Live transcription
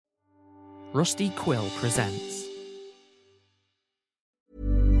Rusty Quill presents.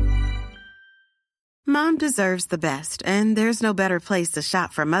 Mom deserves the best, and there's no better place to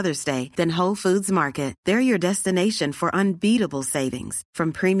shop for Mother's Day than Whole Foods Market. They're your destination for unbeatable savings,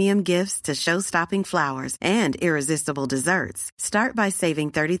 from premium gifts to show-stopping flowers and irresistible desserts. Start by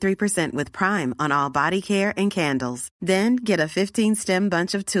saving 33% with Prime on all body care and candles. Then get a 15-stem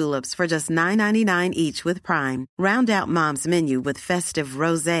bunch of tulips for just $9.99 each with Prime. Round out Mom's menu with festive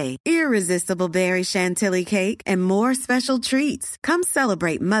rosé, irresistible berry chantilly cake, and more special treats. Come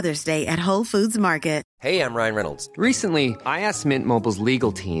celebrate Mother's Day at Whole Foods Market. Hey, I'm Ryan Reynolds. Recently, I asked Mint Mobile's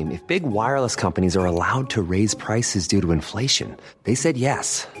legal team if big wireless companies are allowed to raise prices due to inflation. They said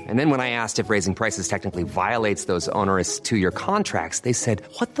yes. And then when I asked if raising prices technically violates those onerous two-year contracts, they said,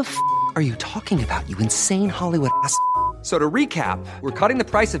 "What the f*** are you talking about, you insane Hollywood ass?" So to recap, we're cutting the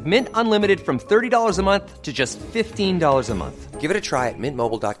price of Mint Unlimited from $30 a month to just $15 a month. Give it a try at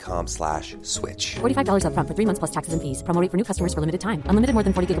mintmobile.com/switch. $45 up front for 3 months plus taxes and fees. Promo rate for new customers for limited time. Unlimited more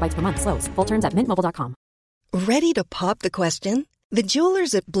than 40 gigabytes per month. Slows full terms at mintmobile.com. Ready to pop the question? The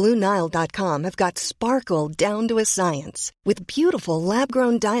jewelers at BlueNile.com have got sparkle down to a science with beautiful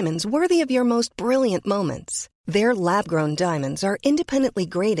lab-grown diamonds worthy of your most brilliant moments. Their lab-grown diamonds are independently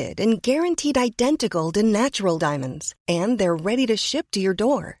graded and guaranteed identical to natural diamonds, and they're ready to ship to your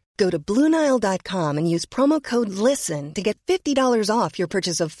door. Go to BlueNile.com and use promo code LISTEN to get $50 off your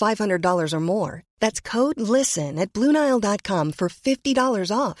purchase of $500 or more. That's code LISTEN at BlueNile.com for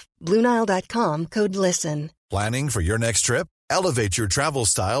 $50 off. BlueNile.com, code LISTEN. Planning for your next trip? Elevate your travel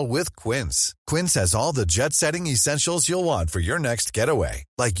style with Quince. Quince has all the jet-setting essentials you'll want for your next getaway,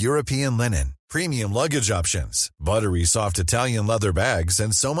 like European linen, premium luggage options, buttery soft Italian leather bags,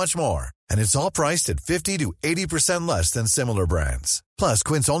 and so much more. And it's all priced at 50 to 80% less than similar brands. Plus,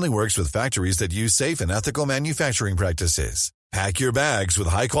 Quince only works with factories that use safe and ethical manufacturing practices. Pack your bags with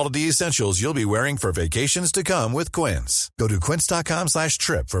high-quality essentials you'll be wearing for vacations to come with Quince. Go to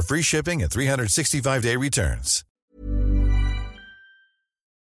quince.com/trip for free shipping and 365-day returns.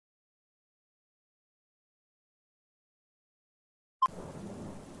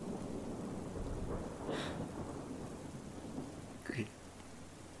 Great.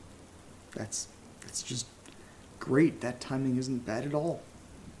 That's just great. That timing isn't bad at all.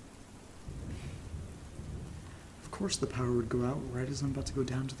 Of course the power would go out right as I'm about to go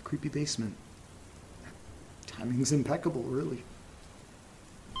down to the creepy basement. Timing's impeccable, really.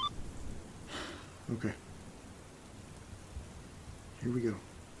 Okay. Here we go.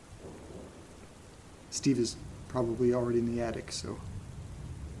 Steve is probably already in the attic, so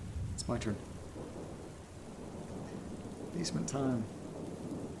it's my turn. Basement time.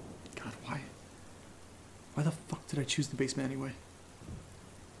 God, why the fuck did I choose the basement anyway?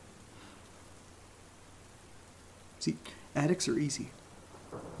 See, attics are easy.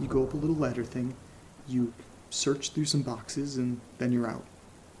 You go up a little ladder thing, you search through some boxes, and then you're out.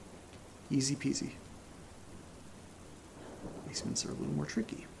 Easy peasy. Basements are a little more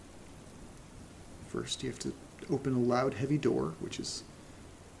tricky. First, you have to open a loud, heavy door, which is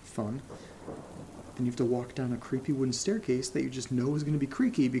fun. Then you have to walk down a creepy wooden staircase that you just know is going to be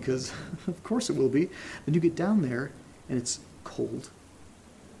creaky because, of course it will be. Then you get down there, and it's cold.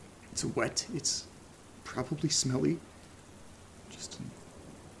 It's wet. It's probably smelly. Just an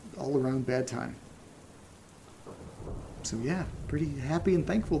all-around bad time. So yeah, pretty happy and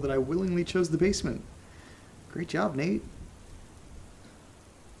thankful that I willingly chose the basement. Great job, Nate.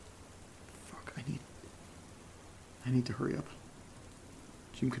 Fuck, I need to hurry up.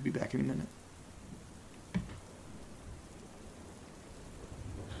 Jim could be back in a minute.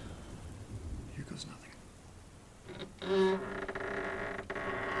 Here goes nothing.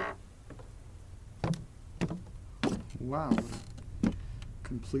 Wow, what a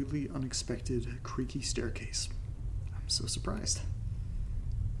completely unexpected creaky staircase. I'm so surprised.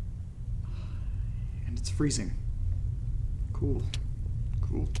 And it's freezing. Cool.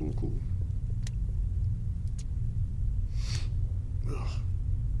 Cool. Ugh.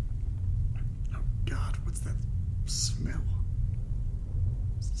 Oh God, what's that smell?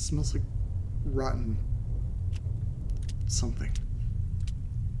 It smells like rotten something.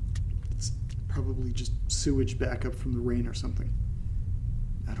 It's probably just sewage backup from the rain or something.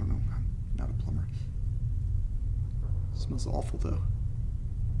 I don't know. I'm not a plumber. It smells awful, though.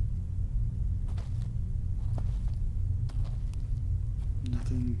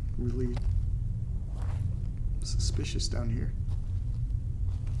 Nothing really suspicious down here.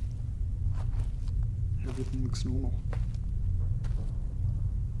 Everything looks normal.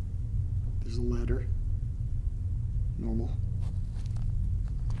 There's a ladder. Normal.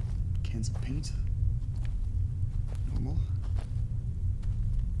 Cans of paint. Normal.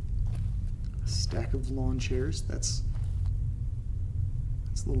 Stack of lawn chairs. That's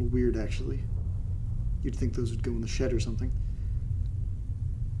a little weird, actually. You'd think those would go in the shed or something.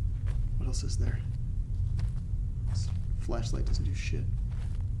 What else is there? This flashlight doesn't do shit.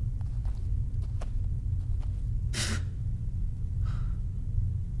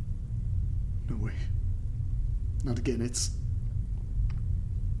 No way. Not again. It's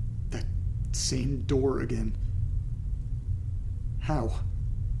that same door again. How?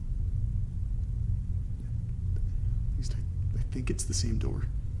 At least I think it's the same door.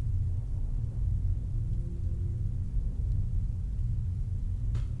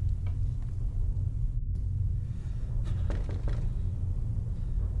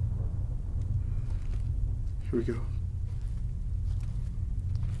 Here we go.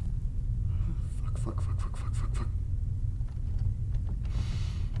 Fuck.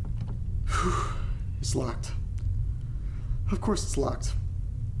 Whew. It's locked. Of course it's locked.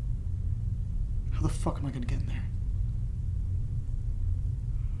 How the fuck am I gonna get in there?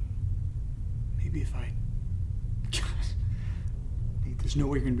 Maybe if I... Nate, there's no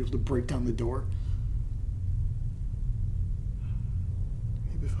way you're gonna be able to break down the door.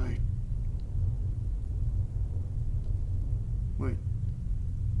 Maybe if I... Wait.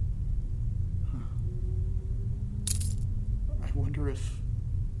 Huh. I wonder if...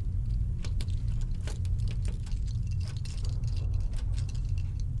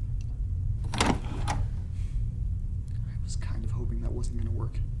 I was kind of hoping that wasn't going to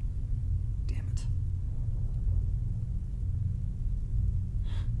work. Damn it.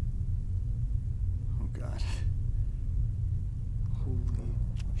 Oh God. Holy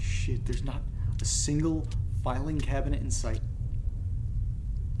shit, there's not a single filing cabinet in sight.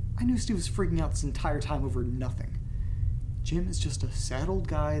 I knew Steve was freaking out this entire time over nothing. Jim is just a sad old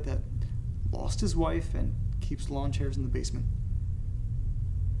guy that lost his wife and keeps lawn chairs in the basement.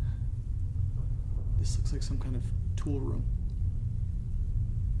 This looks like some kind of tool room.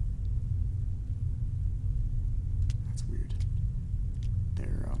 That's weird.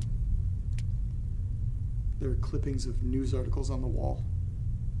 There are clippings of news articles on the wall.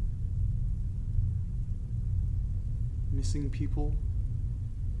 Missing people.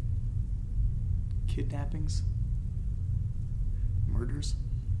 Kidnappings. Murders.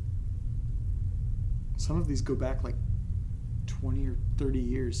 Some of these go back like 20 or 30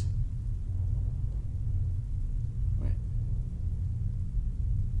 years. Wait.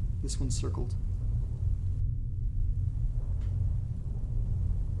 This one's circled.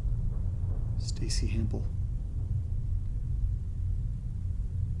 Stacy Hample.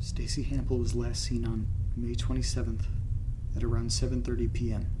 Stacy Hample was last seen on May 27th at around 7:30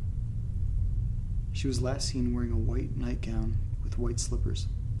 p.m. She was last seen wearing a white nightgown with white slippers.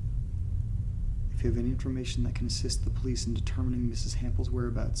 If you have any information that can assist the police in determining Mrs. Hample's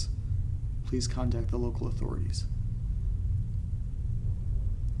whereabouts, please contact the local authorities.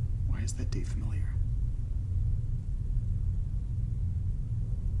 Why is that date familiar?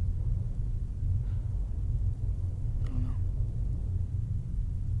 I don't know.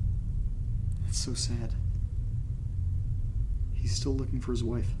 It's so sad. He's still looking for his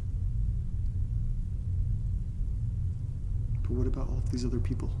wife. But what about all of these other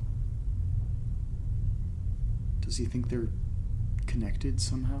people? Does he think they're connected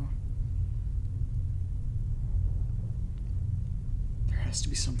somehow? There has to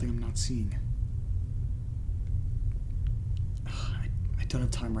be something I'm not seeing. I don't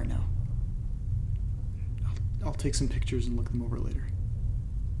have time right now. I'll take some pictures and look them over later.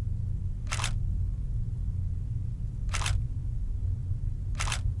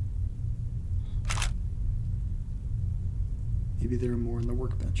 Maybe there are more on the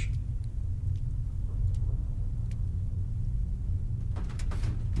workbench.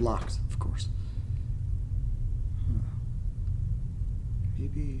 Locked, of course. Huh.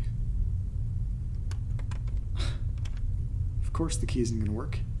 Maybe... Of course the key isn't going to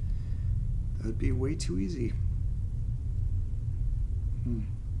work. That would be way too easy. It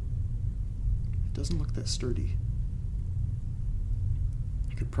doesn't look that sturdy.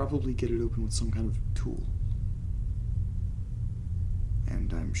 I could probably get it open with some kind of tool.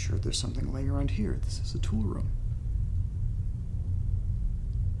 And I'm sure there's something laying around here. This is a tool room.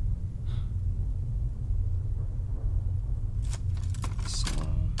 Saw.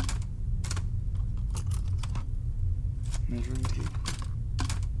 Measuring tape.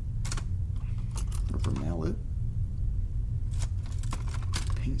 Rubber mallet.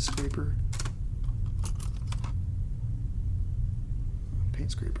 Paint scraper.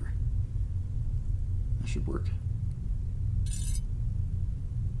 Paint scraper. That should work.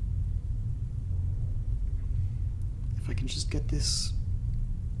 If I can just get this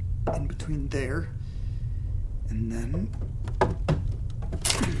in between there. And then...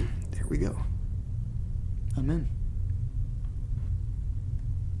 there we go. I'm in.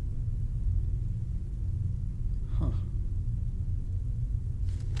 Huh.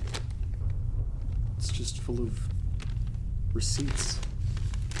 It's just full of receipts.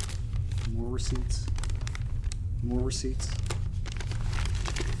 More receipts. More receipts.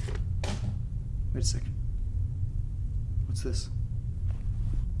 Wait a second. What's this?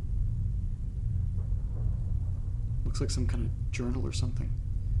 Looks like some kind of journal or something.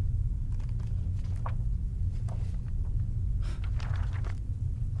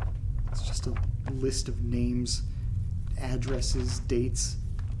 It's just a list of names, addresses, dates.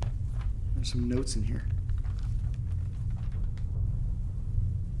 There's some notes in here.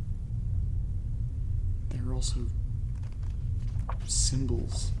 There are also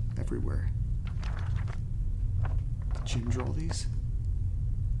symbols everywhere. Did Jim draw these?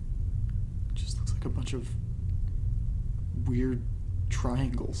 It just looks like a bunch of weird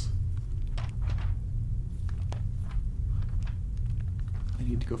triangles. I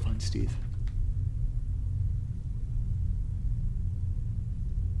need to go find Steve.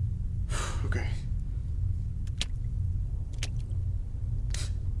 Okay.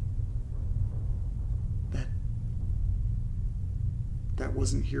 That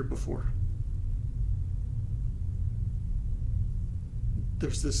wasn't here before.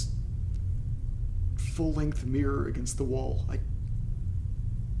 There's this full-length mirror against the wall. I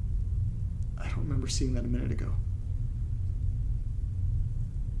don't remember seeing that a minute ago.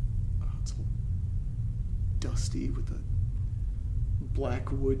 Oh, it's all dusty with a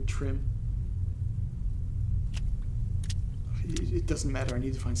black wood trim. It doesn't matter. I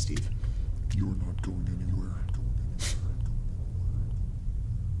need to find Steve. You're not going anywhere.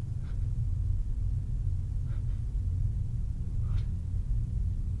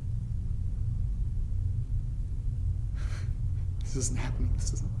 This isn't happening.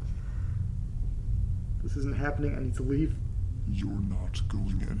 This isn't happening. I need to leave. You're not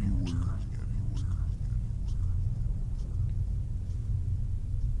going anywhere.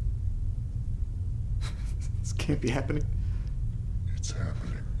 This can't be happening. It's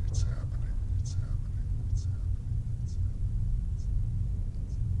happening. It's happening. It's happening. It's happening. It's happening.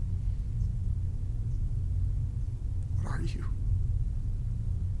 What are you?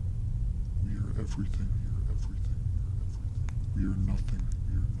 We are everything. We are nothing.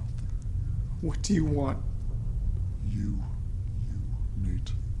 We are nothing. What do you want? You,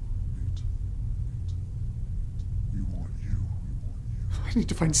 Nate. We want you. I need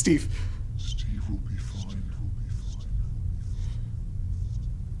to find Steve. Steve will be fine.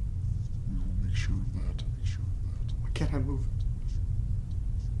 We will make sure of that. Why can't I move?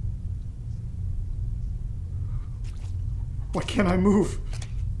 Why can't I move?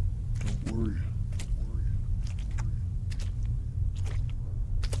 Don't worry.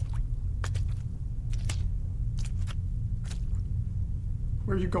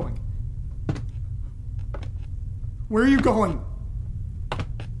 Where are you going? Where are you going?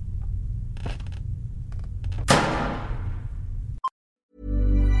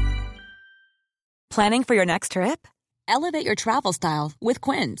 Planning for your next trip? Elevate your travel style with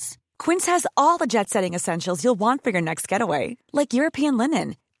Quince. Quince has all the jet-setting essentials you'll want for your next getaway, like European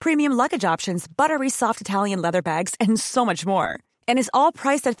linen, premium luggage options, buttery soft Italian leather bags, and so much more. And is all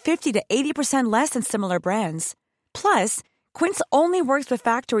priced at 50 to 80% less than similar brands. Plus, Quince only works with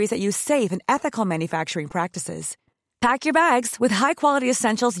factories that use safe and ethical manufacturing practices. Pack your bags with high-quality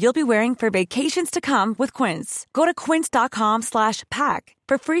essentials you'll be wearing for vacations to come with Quince. Go to quince.com/pack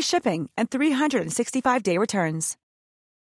for free shipping and 365-day returns.